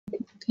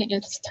Okay,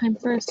 it's time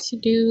for us to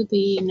do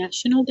the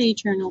National Day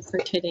Journal for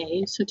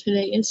today. So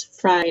today is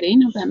Friday,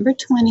 November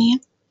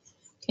 20th.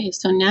 Okay,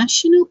 so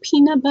National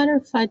Peanut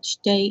Butter Fudge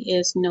Day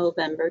is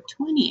November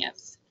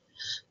 20th.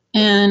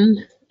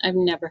 And I've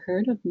never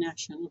heard of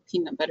National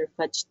Peanut Butter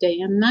Fudge Day.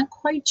 I'm not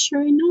quite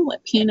sure I know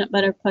what Peanut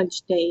Butter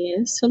Fudge Day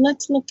is. So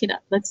let's look it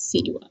up. Let's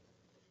see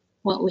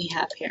what we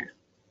have here.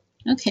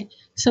 Okay,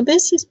 so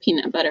this is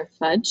peanut butter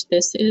fudge.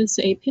 This is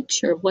a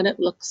picture of what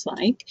it looks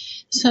like.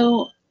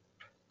 So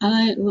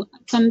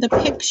from the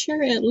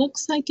picture, it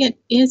looks like it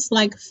is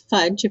like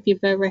fudge, if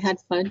you've ever had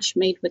fudge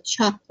made with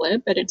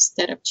chocolate, but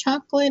instead of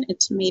chocolate,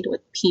 it's made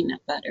with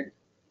peanut butter.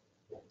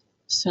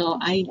 So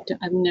I've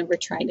never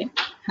tried it.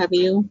 Have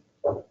you?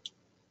 I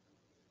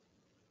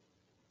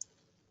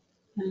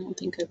don't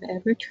think I've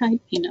ever tried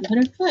peanut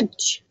butter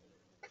fudge.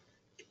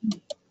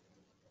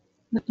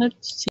 But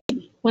let's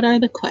see. What are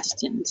the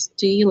questions?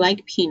 Do you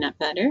like peanut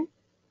butter?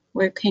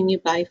 Where can you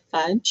buy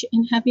fudge?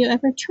 And have you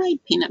ever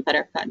tried peanut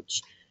butter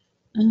fudge?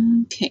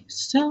 Okay,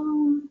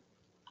 so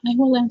I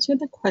will answer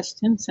the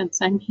question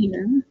since I'm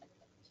here.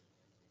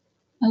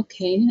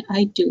 Okay,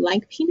 I do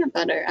like peanut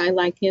butter. I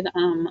like it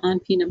on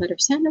peanut butter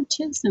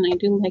sandwiches, and I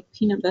do like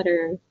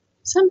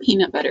some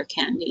peanut butter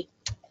candy,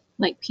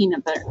 like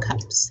peanut butter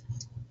cups.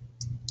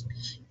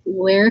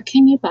 Where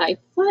can you buy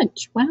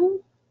fudge?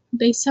 Well,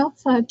 they sell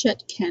fudge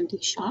at candy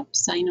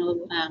shops. I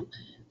know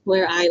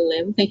where I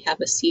live, they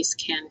have a See's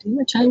Candy,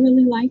 which I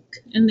really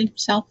like, and they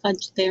sell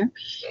fudge there.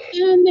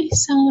 And they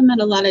sell them at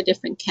a lot of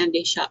different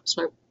candy shops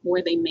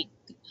where they make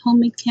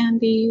homemade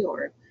candy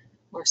or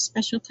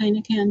special kind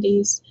of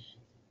candies.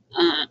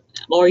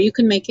 Or you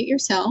can make it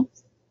yourself.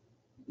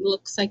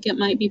 Looks like it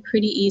might be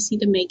pretty easy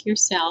to make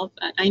yourself.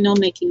 I know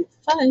making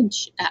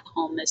fudge at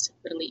home is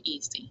really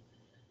easy.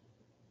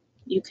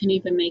 You can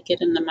even make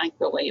it in the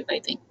microwave, I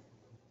think.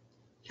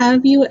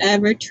 Have you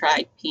ever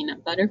tried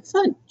peanut butter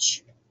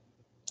fudge?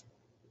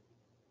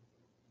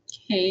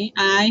 Okay,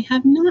 I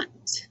have not.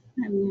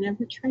 I've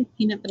never tried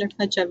peanut butter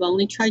fudge. I've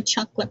only tried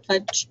chocolate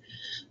fudge.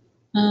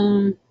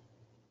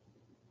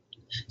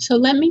 So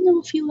let me know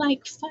if you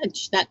like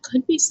fudge. That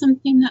could be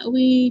something that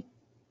we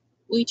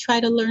try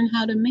to learn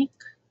how to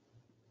make.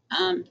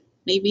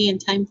 Maybe in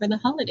time for the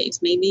holidays.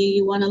 Maybe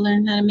you want to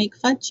learn how to make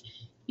fudge.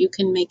 You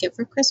can make it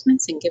for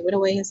Christmas and give it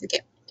away as a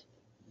gift.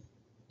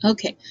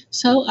 Okay,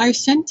 so our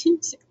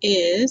sentence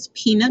is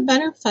peanut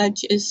butter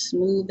fudge is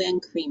smooth and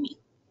creamy.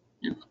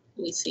 And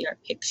we see our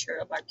picture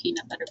of our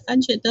peanut butter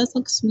fudge. It does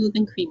look smooth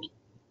and creamy.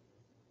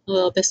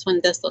 Well, this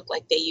one does look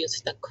like they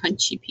used the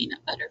crunchy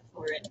peanut butter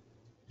for it.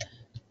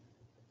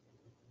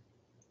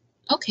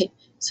 Okay,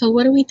 so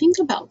what do we think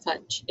about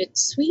fudge?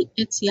 It's sweet,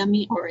 it's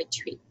yummy, or a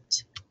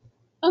treat?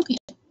 Okay,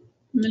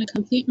 I'm going to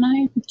complete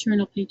my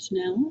journal page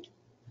now.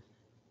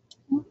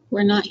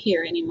 We're not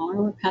here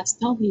anymore. We're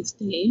past all these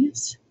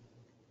days.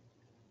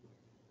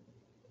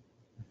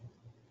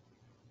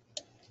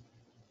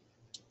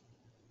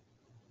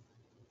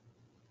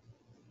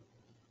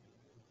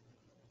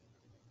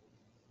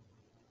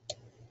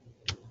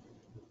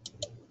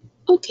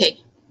 Okay.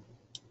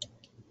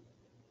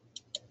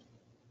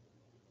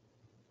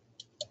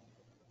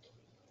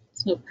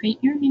 So print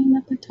your name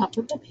at the top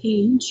of the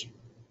page.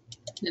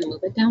 Then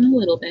move it down a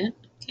little bit.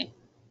 Okay.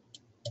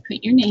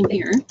 Print your name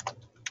here.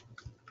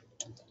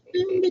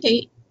 And the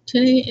date.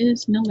 Today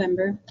is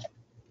November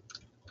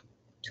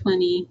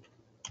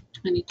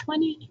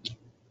 2020.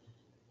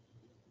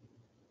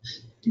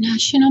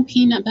 National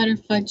Peanut Butter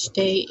Fudge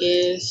Day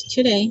is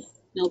today,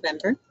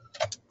 November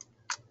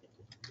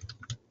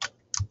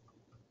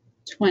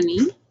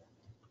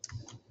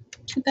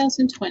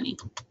 2020,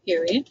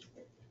 period.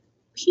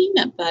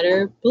 Peanut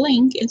butter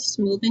blank is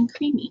smooth and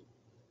creamy.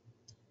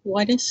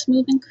 What is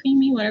smooth and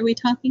creamy? What are we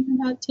talking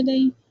about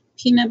today?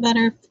 Peanut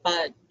butter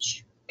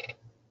fudge.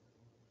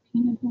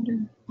 Peanut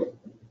butter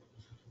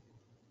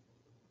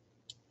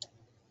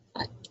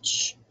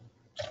fudge.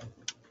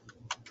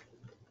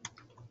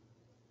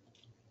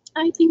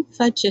 I think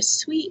fudge is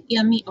sweet,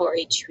 yummy, or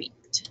a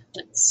treat.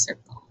 Let's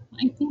circle.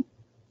 I think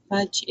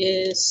fudge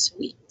is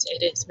sweet.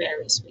 It is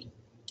very sweet.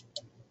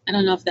 I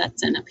don't know if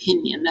that's an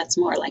opinion. That's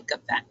more like a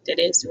fact. It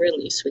is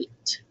really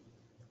sweet.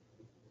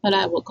 But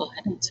I will go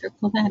ahead and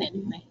circle that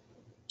anyway.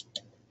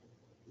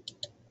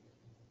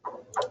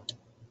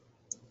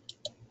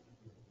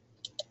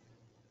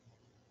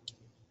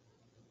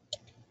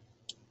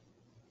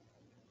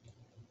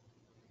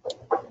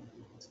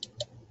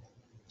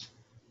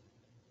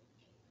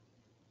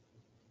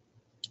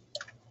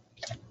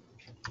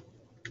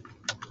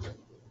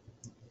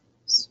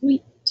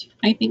 Sweet.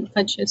 I think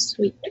fudge is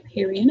sweet,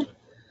 period.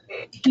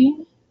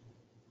 Okay.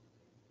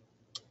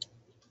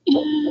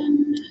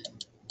 And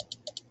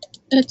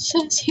it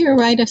says here,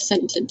 write a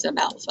sentence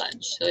about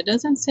fudge. So it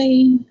doesn't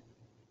say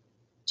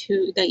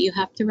that you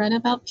have to write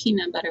about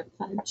peanut butter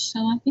fudge. So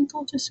I think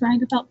I'll just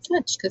write about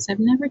fudge because I've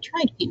never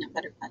tried peanut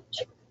butter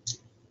fudge.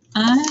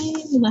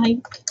 I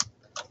like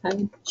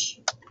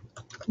fudge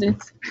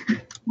with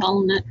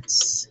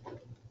walnuts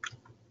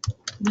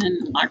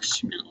and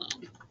marshmallow.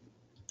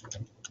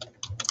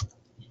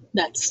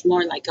 That's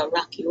more like a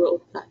Rocky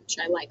Road fudge.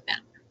 I like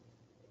that.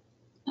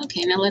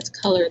 Okay, now let's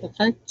color the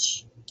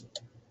fudge.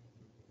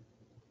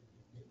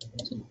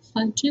 So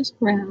fudge is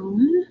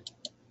brown.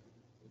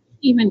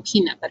 Even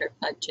peanut butter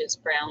fudge is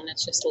brown,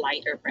 it's just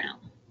lighter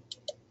brown.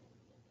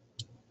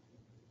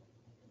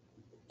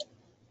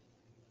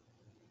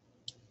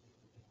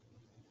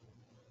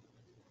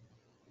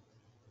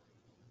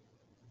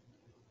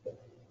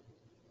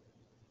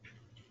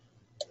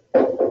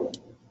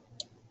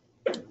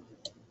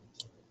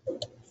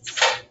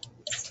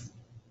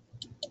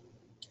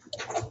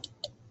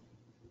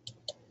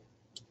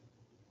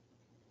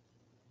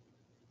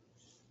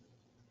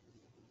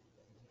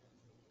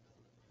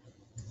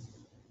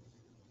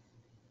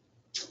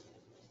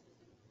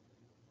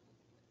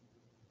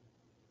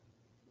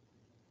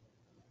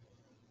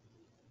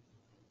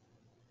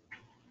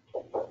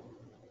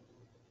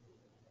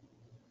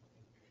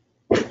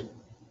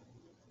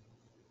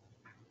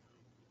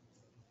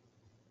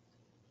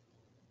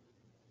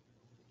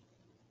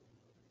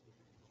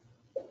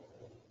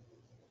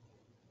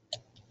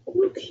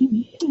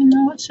 Okay, and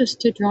now it's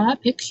just to draw a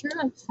picture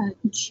of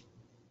fudge.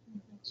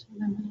 That's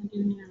what I'm going to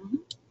do now.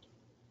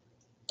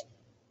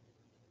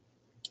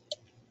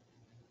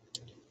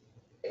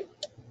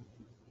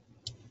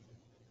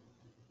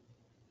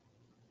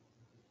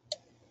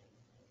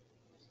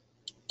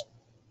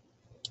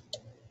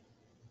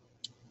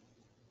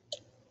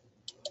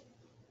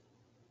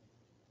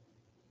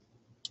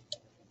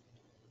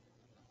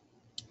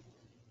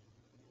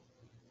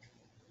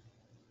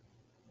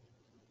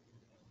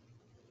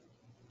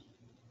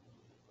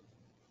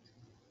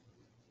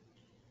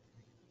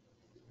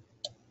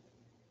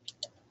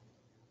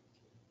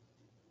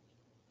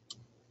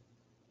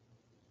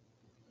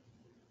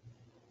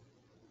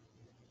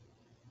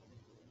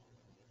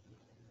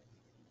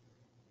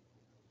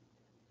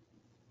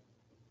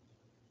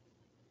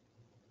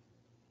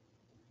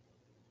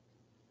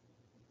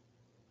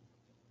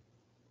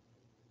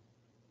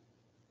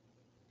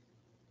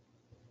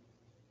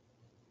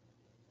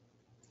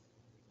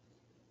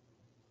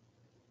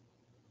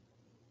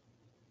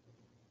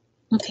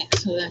 Okay,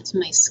 so that's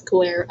my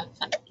square of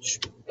fudge.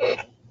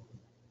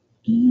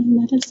 And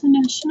that is the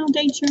National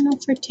Day Journal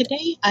for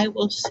today. I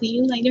will see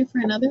you later for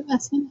another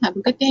lesson. Have a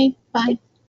good day. Bye.